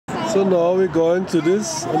So now we're going to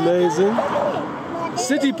this amazing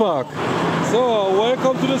city park. So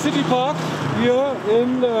welcome to the city park here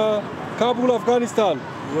in Kabul, Afghanistan.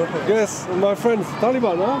 Yes, and my friends,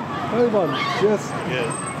 Taliban, huh? Taliban, yes.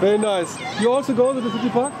 Yes. Very nice. You also go to the city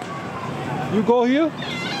park? You go here?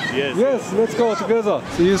 Yes. Yes, let's go together.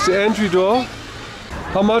 So here's the entry door.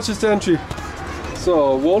 How much is the entry?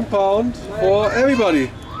 So £1 for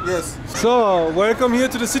everybody. Yes. So welcome here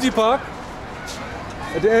to the city park.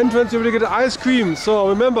 At the entrance you will get ice cream. So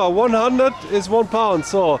remember, 100 is £1.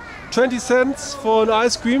 So 20 cents for an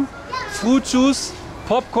ice cream, fruit juice,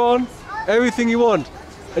 popcorn, everything you want.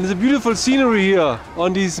 And it's a beautiful scenery here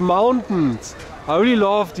on these mountains. I really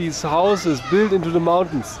love these houses built into the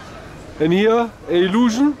mountains. And here, an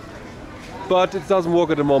illusion, but it doesn't work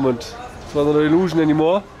at the moment. It's not an illusion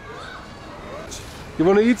anymore. You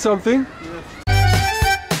want to eat something?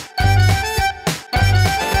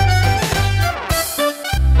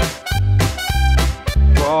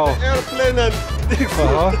 Wow. Airplane and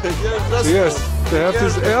Yes, they have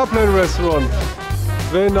this airplane restaurant.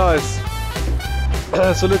 Very nice.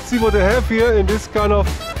 So let's see what they have here in this kind of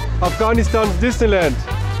Afghanistan Disneyland.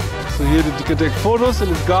 So here you can take photos in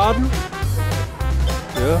this garden.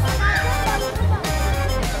 Yeah.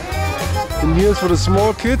 And here's for the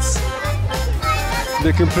small kids.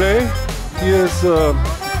 They can play. Here's a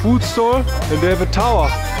food stall and they have a tower.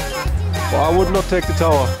 Well, I would not take the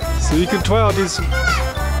tower. So you can try out this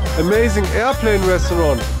amazing airplane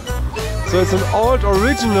restaurant. So it's an old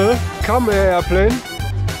original Air airplane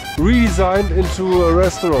redesigned into a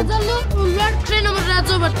restaurant.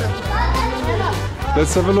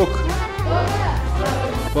 Let's have a look.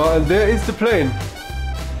 Well, and there is the plane.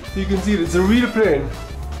 You can see it, it's a real plane.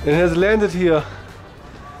 It has landed here,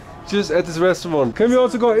 just at this restaurant. Can we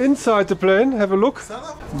also go inside the plane, have a look?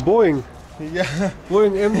 Boeing. Yeah.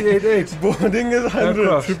 Boeing MD-88. Boarding is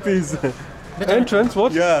 100 rupees. Entrance,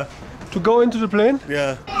 what? Yeah. To go into the plane?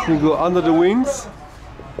 Yeah. You go under the wings.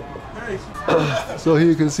 So here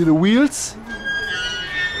you can see the wheels.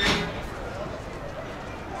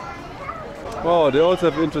 Oh, they also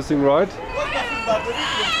have interesting ride.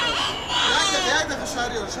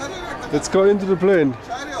 Let's go into the plane.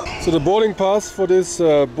 So the boarding pass for this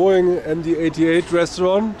Boeing MD-88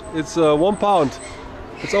 restaurant, it's £1.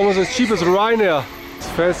 It's almost as cheap as Ryanair. It's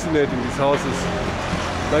fascinating, these houses.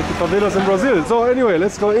 Like the favelas in Brazil. So anyway,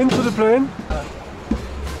 let's go into the plane.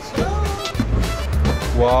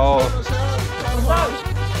 Wow.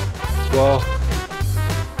 Wow.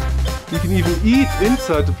 You can even eat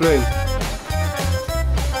inside the plane.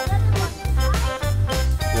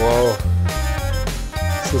 Wow.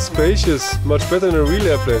 So spacious, much better than a real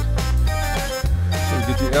airplane. So you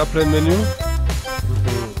get the airplane menu.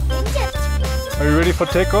 Are you ready for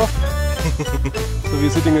takeoff? So we're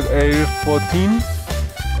sitting at A14.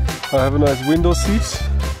 I have a nice window seat.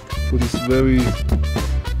 Food is very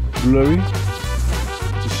blurry.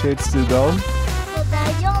 The shade's still down.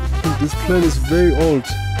 This plane is very old.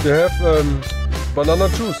 They have banana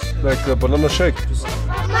juice, like a banana shake.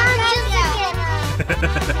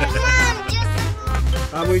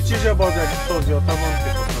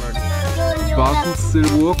 Buttons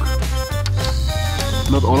still work.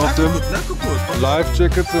 Not all of them. Life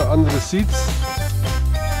jackets are under the seats.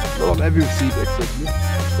 Not every seat exactly.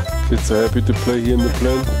 Kids are happy to play here in the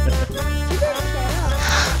plane.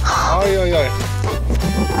 Ay, ay, ay.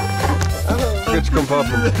 Which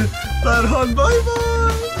compartment? Farhan, bye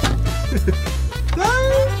bye.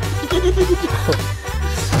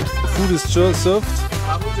 Food is served.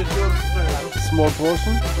 Small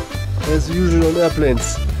portion, as usual on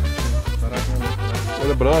airplanes.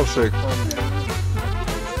 And a banana shake.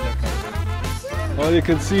 Well, you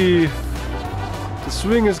can see the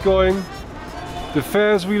swing is going, the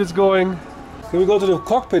Ferris wheel is going. Can we go to the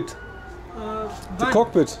cockpit? The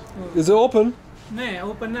cockpit. Is it open?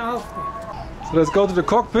 No, open now. So let's go to the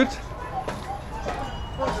cockpit.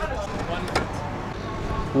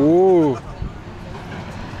 Whoa.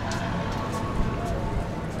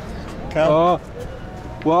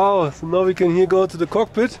 Wow, so now we can here go to the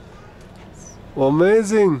cockpit. Oh,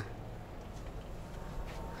 amazing.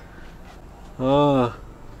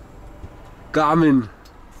 Garmin.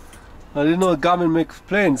 I didn't know Garmin makes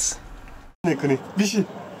planes. Pilot.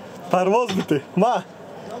 Pilot.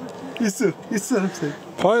 Here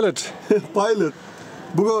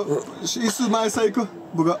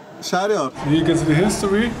You can see the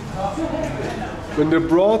history when they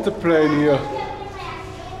brought the plane here.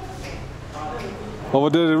 Over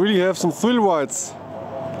there they really have some thrill rides.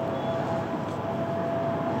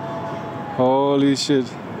 Holy shit.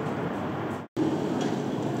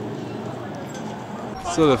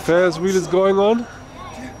 So the Ferris wheel is going on.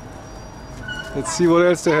 Let's see what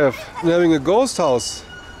else they have. They're having a ghost house.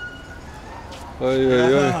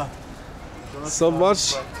 So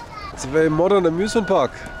much. It's a very modern amusement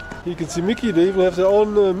park. You can see Mickey. They even have their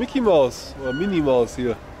own Mickey Mouse or Minnie Mouse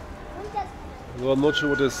here. So I'm not sure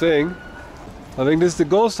what they're saying. I think this is the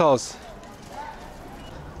ghost house.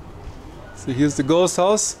 So here's the ghost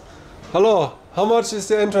house. Hello. How much is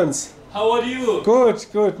the entrance? How are you? Good,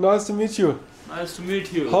 good. Nice to meet you. Nice to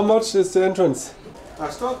meet you. How much is the entrance?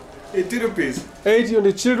 80 rupees. 80 on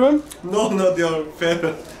the children? No, not your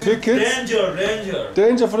fair. Big kids? Danger.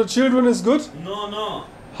 Danger for the children is good? No.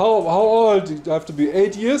 How old do you have to be?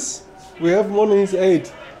 8 years? We have one, he's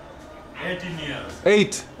 8. 18 years.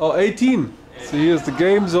 8 or 18. So here's the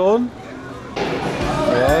game zone.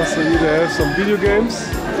 Yeah, so here they have some video games.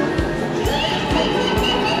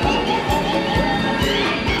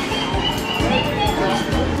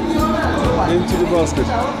 Into the basket.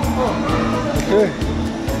 Okay.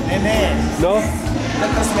 No?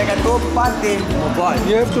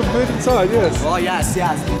 You have to put it inside, yes. Oh, yes.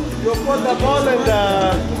 You put the ball in the...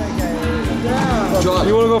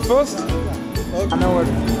 You want to go first?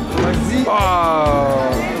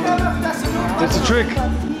 Ah, it's a trick. You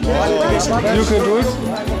can do it.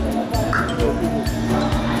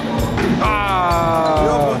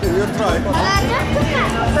 Ah! You try.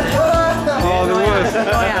 Oh, the worst.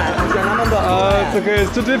 It's okay,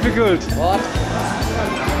 it's too difficult. What?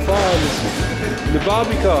 Fun. The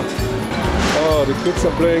Barbie car. Oh, the kids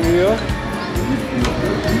are playing here.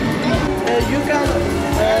 You can...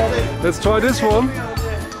 Let's try this one.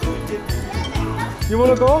 You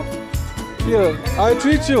wanna go? Here, I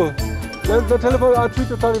treat you. The Taliban, I treat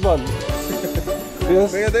the Taliban.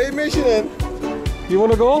 Yes. You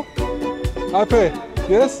wanna go? I pay.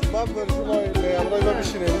 Yes?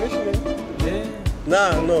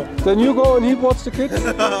 No. Then you go and he watch the kids.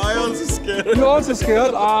 I also scared. You're also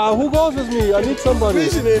scared? Ah, who goes with me? I need somebody.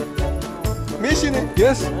 Mission.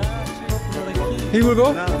 Yes? He will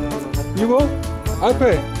go? You go? I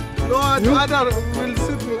pay. No, other will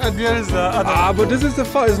sit and there is the other. Ah, but this is the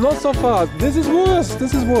far. It's not so far. This is worse.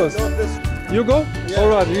 This is worse. You go? Yeah.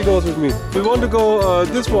 Alright, he goes with me. We want to go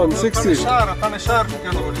this one, 60.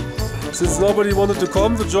 Since nobody wanted to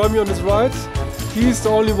come to join me on this ride, he's the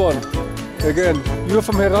only one. Again, you're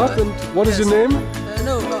from Herat, and what is your name?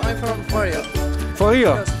 No, I'm from Faria.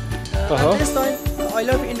 Faria. And this time, I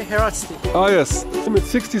live in Herat city. Ah, yes. It's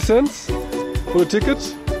 60 cents for the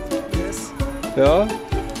ticket. Yes. Yeah.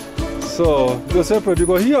 So, you go separate. You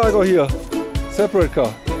go here, I go here. Separate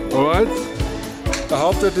car. Alright. I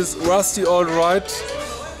hope that this rusty old ride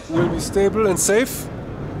will be stable and safe.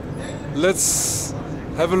 Let's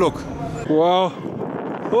have a look. Wow.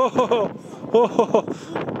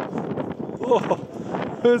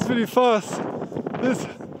 It's really fast.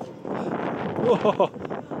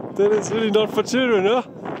 That is really not for children, huh?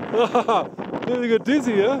 You get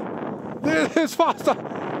dizzy, huh? This is faster.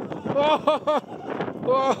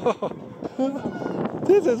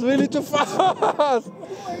 This is really too fast.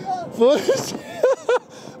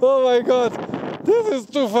 Oh my god. This is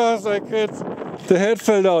too fast, I can't. The head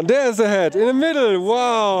fell down. There's the head in the middle.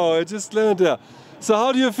 Wow, it just landed there. So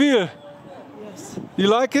how do you feel? Yes. You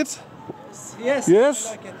like it? Yes. Yes? I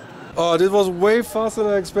like it. Oh, this was way faster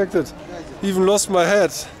than I expected. Even lost my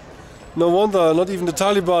head. No wonder not even the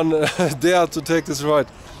Taliban dared to take this ride.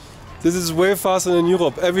 This is way faster than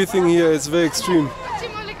Europe. Everything here is very extreme.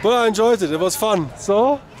 But I enjoyed it. It was fun.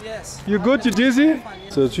 So? Yes. You good? You dizzy?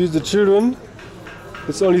 So choose the children.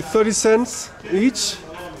 It's only 30 cents each.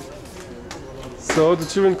 So the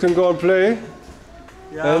children can go and play.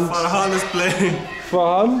 Yeah, and Farhan is playing.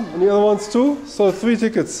 Farhan and the other ones too. So 3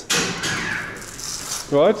 tickets.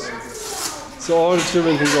 Right? So all the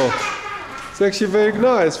children can go. It's actually very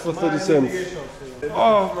nice for 30 cents.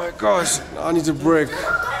 Oh my gosh, I need a break.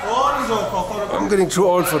 I'm getting too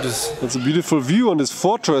old for this. It's a beautiful view on this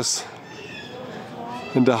fortress.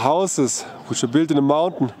 And the houses, which are built in a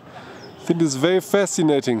mountain. I think this is very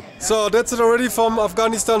fascinating. So that's it already from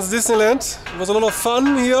Afghanistan's Disneyland. It was a lot of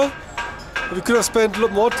fun here. We could have spent a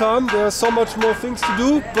lot more time. There are so much more things to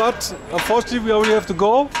do, but unfortunately we already have to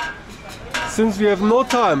go since we have no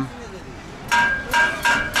time.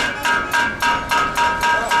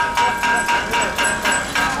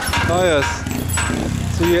 Ah yes.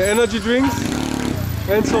 So here energy drinks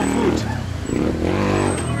and some food.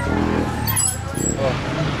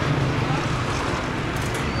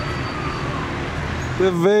 They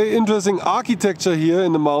have very interesting architecture here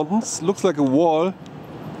in the mountains. Looks like a wall.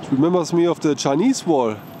 It remembers me of the Chinese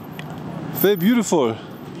wall. Very beautiful.